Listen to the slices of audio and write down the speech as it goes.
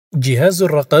جهاز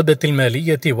الرقابة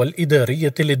المالية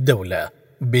والإدارية للدولة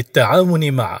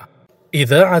بالتعاون مع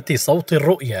إذاعة صوت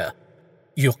الرؤيا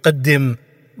يقدم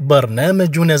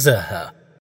برنامج نزاهة.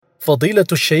 فضيلة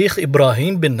الشيخ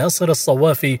إبراهيم بن ناصر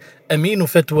الصوافي أمين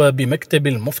فتوى بمكتب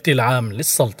المفتي العام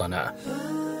للسلطنة.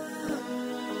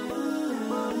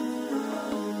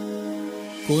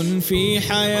 كن في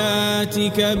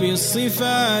حياتك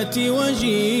بالصفات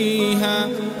وجيها،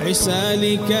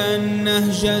 عسالك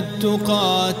النهج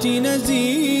التقات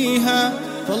نزيها،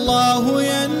 فالله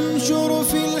ينشر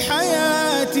في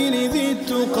الحياة لذي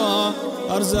التقى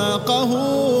أرزاقه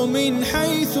من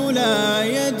حيث لا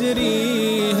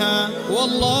يدريها،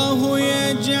 والله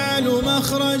يجعل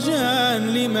مخرجا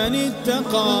لمن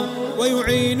اتقى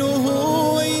ويعينه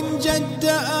إن جد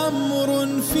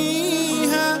أمر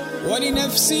فيها،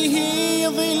 ولنفسه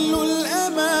ظل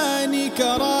الأمان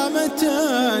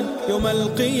كرامتان يوم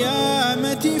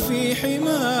القيامة في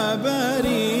حمى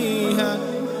باريها،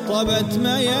 طبت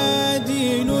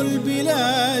ميادين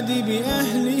البلاد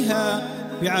بأهلها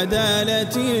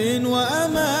بعدالة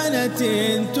وأمانة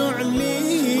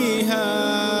تعليها.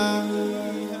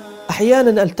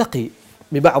 أحيانا ألتقي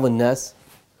ببعض الناس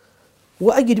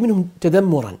وأجد منهم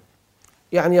تذمرا،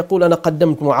 يعني يقول أنا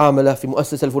قدمت معاملة في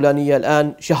مؤسسة الفلانية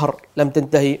الآن شهر لم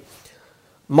تنتهي،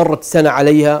 مرت سنة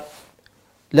عليها،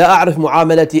 لا أعرف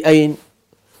معاملتي أين،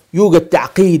 يوجد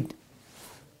تعقيد.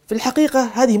 في الحقيقة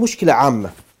هذه مشكلة عامة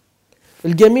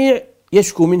الجميع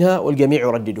يشكو منها والجميع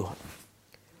يرددها،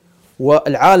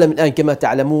 والعالم الآن كما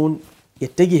تعلمون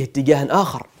يتجه اتجاها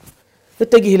آخر،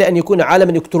 يتجه إلى أن يكون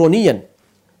عالما إلكترونيا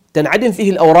تنعدم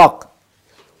فيه الأوراق،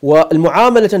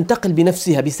 والمعاملة تنتقل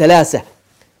بنفسها بسلاسة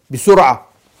بسرعة،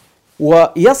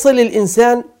 ويصل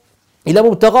الإنسان إلى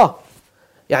مبتغاه.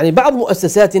 يعني بعض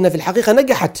مؤسساتنا في الحقيقة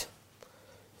نجحت،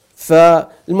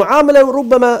 فالمعاملة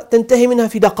ربما تنتهي منها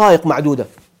في دقائق معدودة،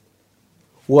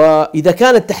 وإذا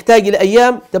كانت تحتاج إلى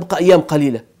أيام تبقى أيام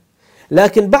قليلة.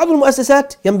 لكن بعض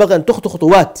المؤسسات ينبغي أن تخطو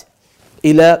خطوات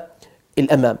إلى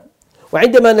الأمام.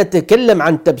 وعندما نتكلم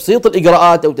عن تبسيط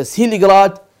الإجراءات أو تسهيل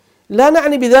الإجراءات لا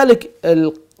نعني بذلك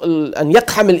أن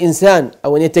يقحم الإنسان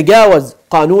أو أن يتجاوز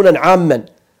قانونا عاما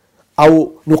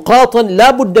أو نقاطا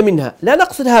لا بد منها، لا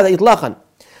نقصد هذا إطلاقا،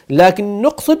 لكن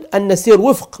نقصد أن نسير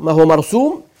وفق ما هو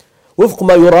مرسوم، وفق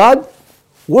ما يراد،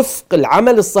 وفق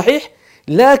العمل الصحيح،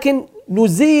 لكن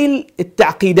نزيل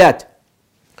التعقيدات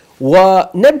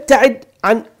ونبتعد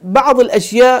عن بعض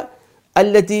الأشياء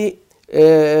التي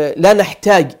لا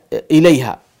نحتاج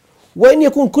إليها، وأن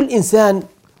يكون كل إنسان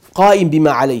قائم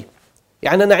بما عليه.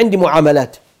 يعني أنا عندي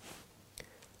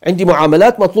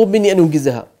معاملات مطلوب مني أن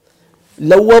أنجزها،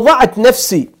 لو وضعت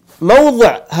نفسي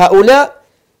موضع هؤلاء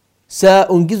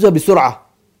سأنجزها بسرعة،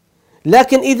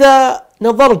 لكن إذا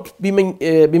نظرت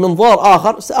بمنظار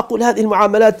آخر سأقول هذه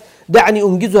المعاملات دعني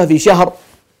أنجزها في شهر،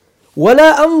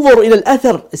 ولا أنظر إلى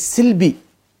الأثر السلبي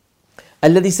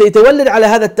الذي سيتولد على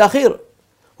هذا التأخير.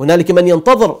 هنالك من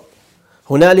ينتظر،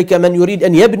 هنالك من يريد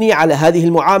أن يبني على هذه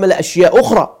المعاملة أشياء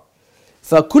أخرى،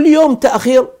 فكل يوم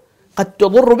تأخير قد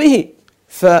تضر به.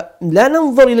 فلا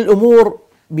ننظر إلى الأمور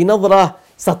بنظرة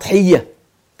سطحية،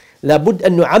 لابد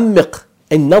أن نعمق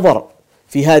النظر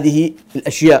في هذه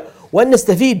الأشياء، وأن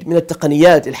نستفيد من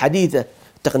التقنيات الحديثة.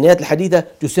 التقنيات الحديثة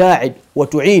تساعد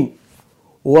وتعين،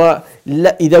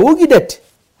 وإذا وجد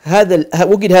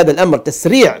هذا الأمر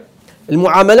تسريع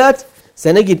المعاملات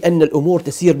سنجد أن الأمور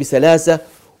تسير بسلاسة،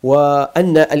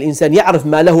 وأن الإنسان يعرف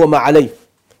ما له وما عليه.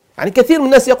 يعني كثير من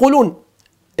الناس يقولون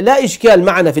لا إشكال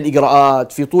معنا في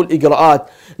الإجراءات، في طول الإجراءات،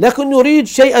 لكن نريد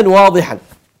شيئا واضحا،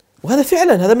 وهذا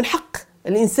فعلا هذا من حق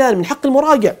الإنسان، من حق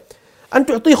المراجع أن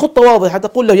تعطيه خطة واضحة،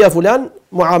 تقول له يا فلان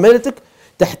معاملتك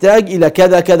تحتاج إلى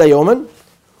كذا كذا يوما،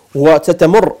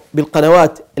 وستمر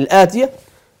بالقنوات الآتية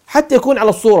حتى يكون على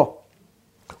الصورة،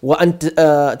 وأن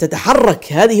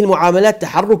تتحرك هذه المعاملات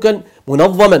تحركا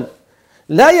منظما.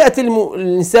 لا يأتي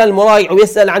الإنسان المراجع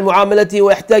ويسأل عن معاملته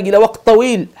ويحتاج إلى وقت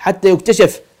طويل حتى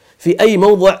يكتشف في أي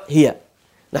موضع هي.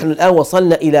 نحن الآن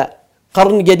وصلنا إلى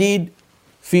قرن جديد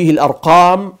فيه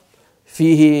الأرقام،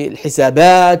 فيه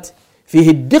الحسابات، فيه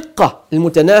الدقة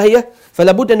المتناهية،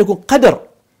 فلا بد أن نكون قدر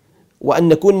وأن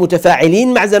نكون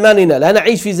متفاعلين مع زماننا، لا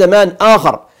نعيش في زمان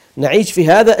آخر، نعيش في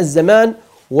هذا الزمان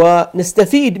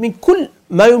ونستفيد من كل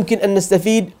ما يمكن أن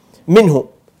نستفيد منه،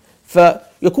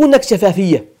 فيكون هناك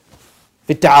شفافية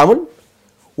في التعامل،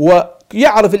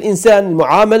 ويعرف الإنسان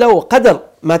المعاملة وقدر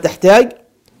ما تحتاج،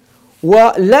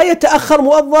 ولا يتأخر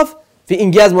موظف في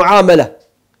إنجاز معاملة،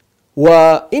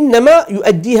 وإنما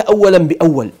يؤديها أولا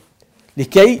بأول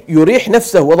لكي يريح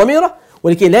نفسه وضميره،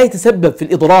 ولكي لا يتسبب في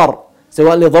الإضرار،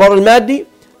 سواء الإضرار المادي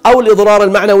أو الإضرار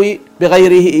المعنوي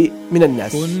بغيره من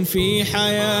الناس. كن في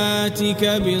حياتك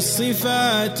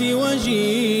بالصفات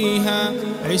وجيها،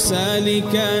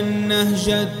 عسالكا نهج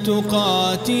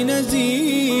التقاة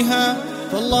نزيها،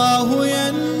 فالله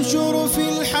ينشر في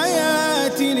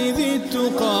الحياة لذي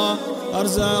التقى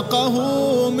أرزاقه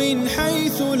من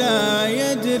حيث لا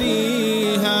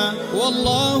يدريها،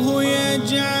 والله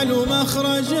يجعل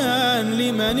مخرجا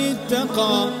لمن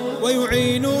اتقى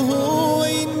ويعينه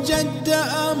إن جد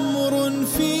أمر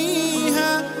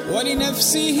فيها،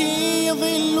 ولنفسه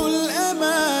ظل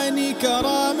الأمان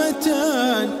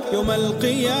كرامتان يوم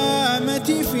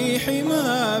القيامة في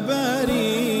حمى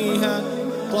باريها،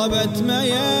 طبت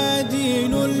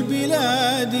ميادين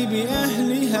البلاد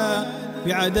بأهلها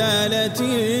بعدالة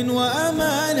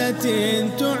وأمانة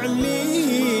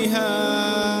تعليها.